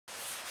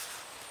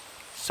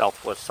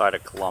southwest side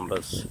of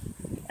Columbus,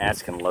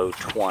 asking low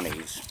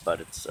 20s, but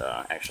it's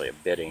actually a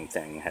bidding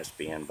thing. It has to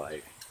be in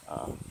by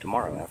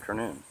tomorrow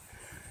afternoon.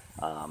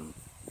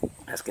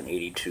 Asking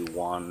 82.1,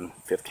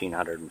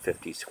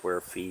 1,550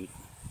 square feet.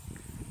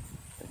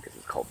 I think this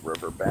is called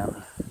River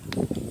Bend,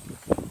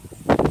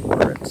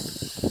 where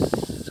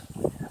it's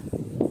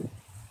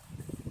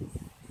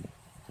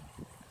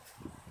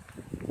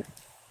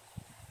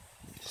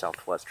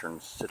Southwestern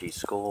City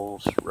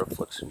Schools. Roof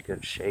looks in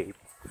good shape.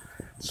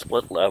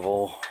 Split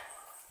level.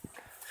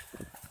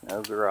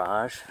 No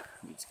garage.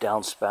 It's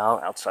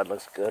downspout. Outside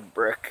looks good.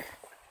 Brick.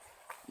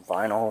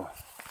 Vinyl.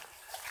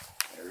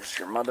 There's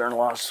your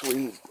mother-in-law's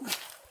suite.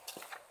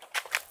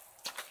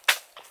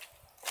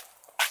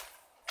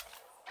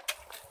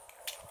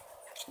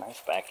 It's a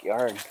nice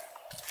backyard.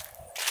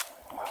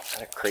 Wow, is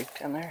that a creek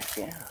down there?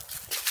 Yeah.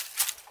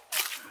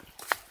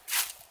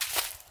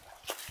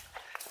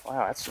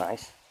 Wow, that's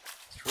nice.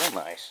 It's real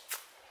nice.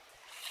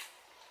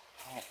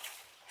 Oh.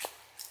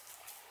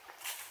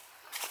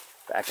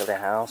 Back of the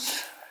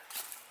house.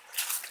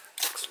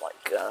 Looks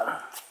like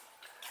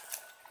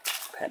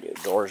patio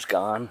door's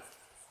gone.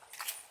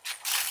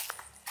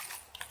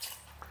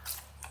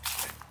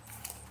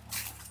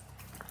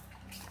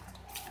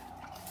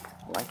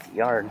 I like the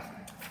yard.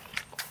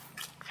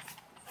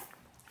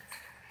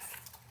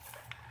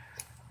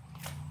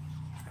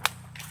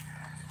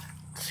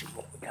 Let's see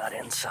what we got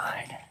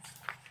inside.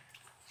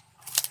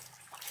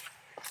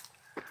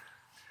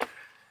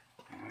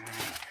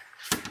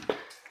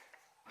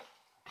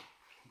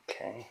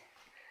 Okay.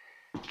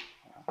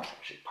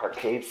 Actually,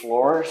 parquet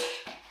floors.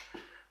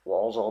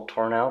 Walls all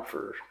torn out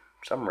for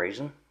some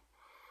reason.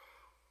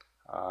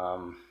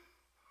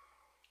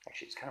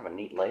 Actually, it's kind of a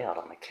neat layout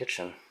on the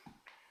kitchen.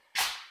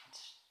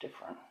 It's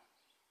different.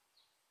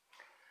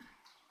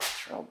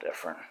 It's real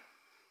different.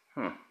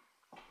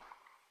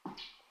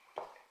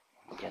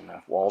 Again,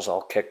 the walls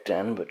all kicked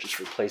in, but just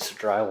replace the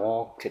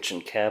drywall.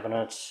 Kitchen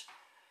cabinets.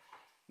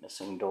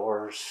 Missing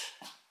doors.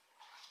 I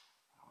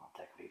don't know if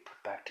that can be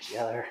put back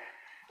together.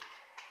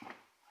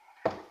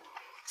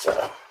 It's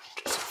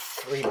just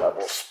a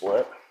 3-level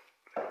split.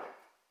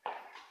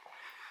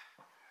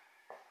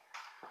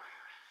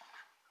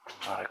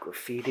 A lot of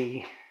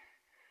graffiti.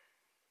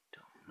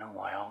 Don't know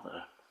why all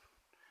the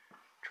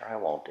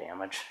drywall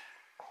damage.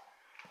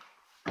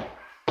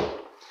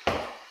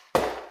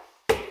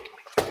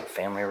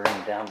 Family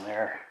room down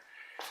there.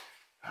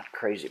 Not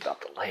crazy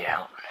about the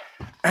layout.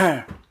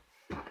 I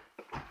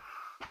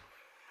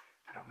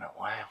don't know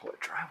why all the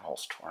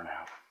drywall's torn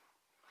out.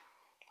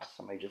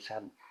 Somebody just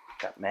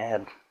got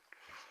mad.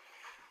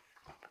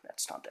 But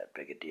that's not that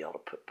big a deal to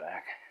put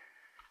back.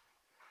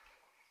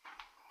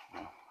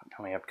 Well, I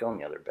don't even have to go in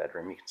the other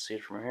bedroom. You can see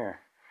it from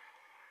here.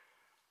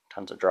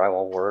 Tons of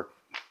drywall work.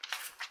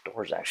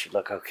 Doors actually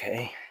look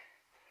okay.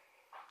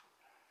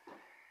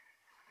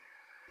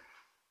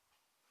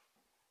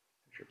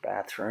 There's your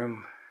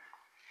bathroom.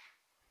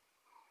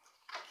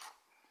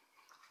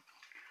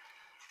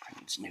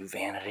 Needs new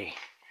vanity.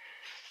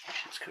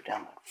 Let's go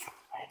down.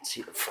 I didn't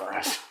see the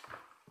furnace.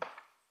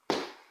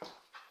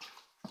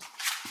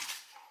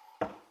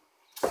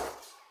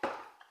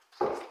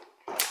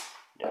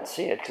 Didn't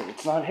see it because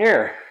it's not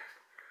here.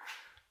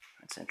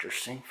 That's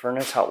interesting.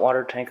 Furnace, hot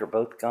water tank are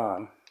both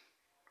gone.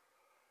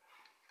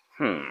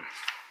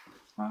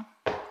 Well,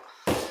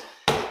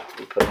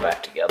 we put it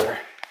back together.